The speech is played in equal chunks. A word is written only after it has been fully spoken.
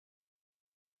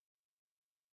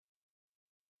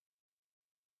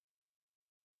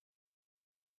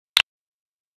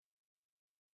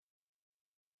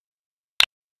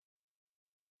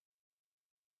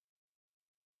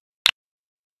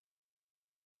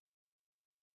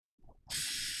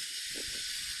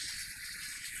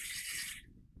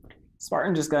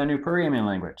Spartan just got a new programming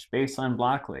language based on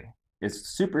Blockly. It's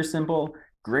super simple,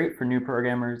 great for new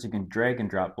programmers. You can drag and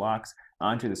drop blocks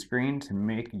onto the screen to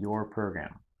make your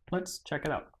program. Let's check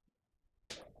it out.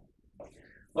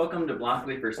 Welcome to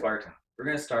Blockly for Spartan. We're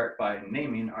going to start by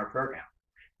naming our program.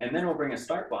 And then we'll bring a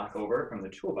start block over from the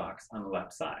toolbox on the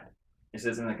left side. This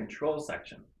is in the control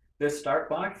section. This start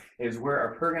block is where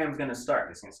our program is going to start.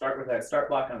 It's going to start with that start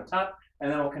block on the top, and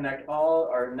then we'll connect all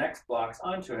our next blocks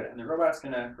onto it, and the robot's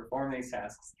going to perform these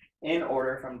tasks in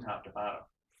order from top to bottom.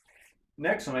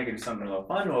 Next, we'll make it do something a little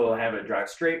fun. We'll have it drive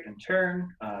straight and turn,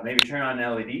 maybe turn on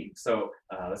an LED. So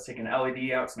let's take an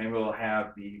LED out. So maybe we'll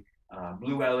have the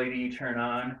blue LED turn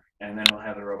on, and then we'll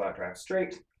have the robot drive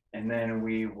straight, and then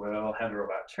we will have the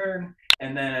robot turn,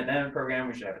 and then at the end of the program,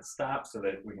 we should have it stop so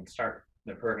that we can start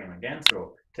the program again. So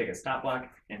we'll take a stop block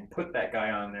and put that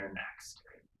guy on there next.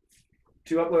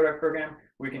 To upload our program,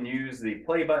 we can use the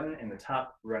play button in the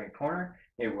top right corner.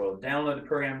 It will download the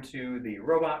program to the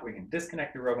robot. We can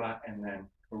disconnect the robot and then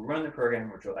run the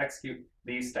program, which will execute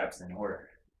these steps in order.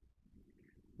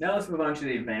 Now let's move on to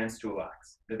the advanced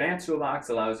toolbox. The advanced toolbox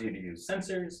allows you to use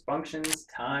sensors, functions,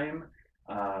 time,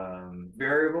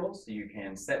 variables. You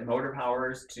can set motor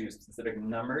powers to specific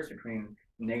numbers between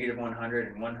 -100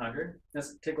 and 100.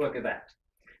 Let's take a look at that.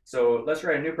 So let's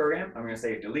write a new program. I'm going to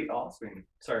say delete all so we can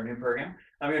start a new program.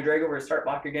 I'm going to drag over a start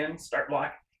block again, start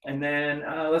block, and then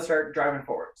let's start driving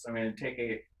forward. So I'm going to take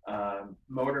a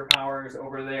motor powers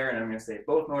over there, and I'm going to say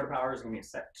both motor powers are going to be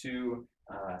set to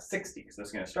 60. So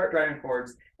it's going to start driving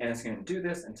forwards, and it's going to do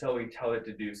this until we tell it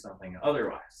to do something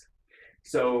otherwise.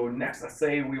 So next, let's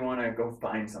say we want to go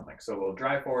find something. So we'll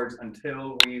drive forwards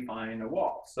until we find a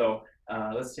wall. So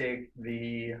let's take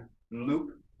the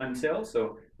loop until.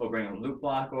 So we'll bring a loop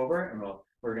block over, and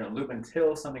we're going to loop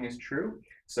until something is true.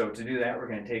 So to do that, we're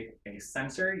going to take a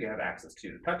sensor. You have access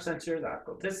to the touch sensor, the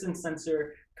optical distance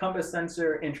sensor, compass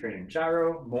sensor, integrated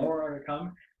gyro, more are to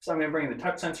come. So I'm going to bring the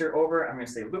touch sensor over. I'm going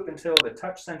to say loop until the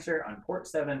touch sensor on port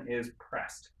 7 is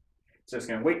pressed. So it's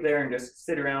going to wait there and just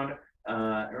sit around.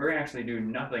 We're going to actually do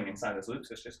nothing inside this loop,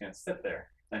 so it's just going to sit there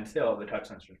until the touch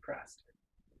sensor is pressed.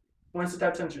 Once the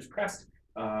touch sensor is pressed,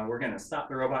 we're going to stop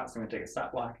the robot. So I'm going to take a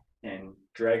stop block and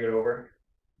drag it over.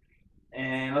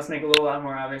 And let's make it a lot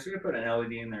more obvious. We're going to put an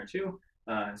LED in there too.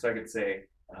 So I could say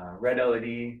red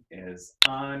LED is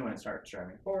on when it starts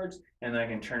driving forwards, and then I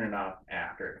can turn it off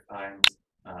after it finds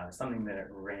something that it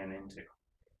ran into.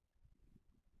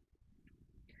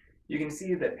 You can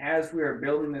see that as we are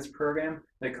building this program,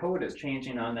 the code is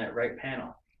changing on that right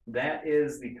panel. That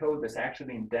is the code that's actually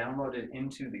being downloaded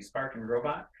into the Spartan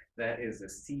robot. That is the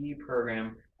C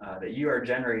program that you are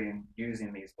generating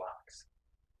using these blocks.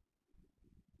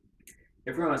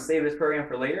 If we want to save this program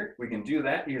for later, we can do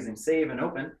that using Save and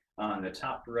Open on the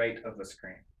top right of the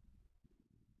screen.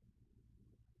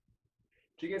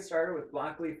 To get started with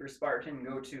Blockly for Spartan,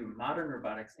 go to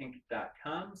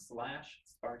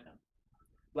modernroboticsinc.com/Spartan.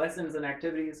 Lessons and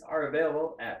activities are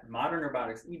available at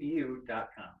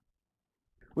modernroboticsedu.com.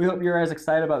 We hope you're as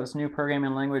excited about this new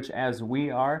programming language as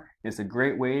we are. It's a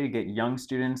great way to get young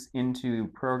students into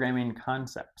programming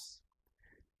concepts.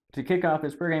 To kick off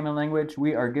this programming language,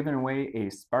 we are giving away a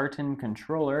Spartan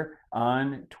controller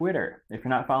on Twitter. If you're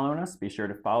not following us, be sure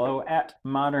to follow at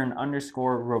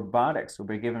modern_robotics. We'll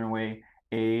be giving away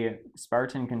a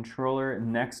Spartan controller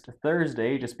next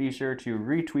Thursday. Just be sure to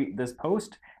retweet this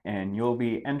post and you'll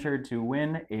be entered to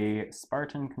win a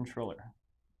Spartan controller.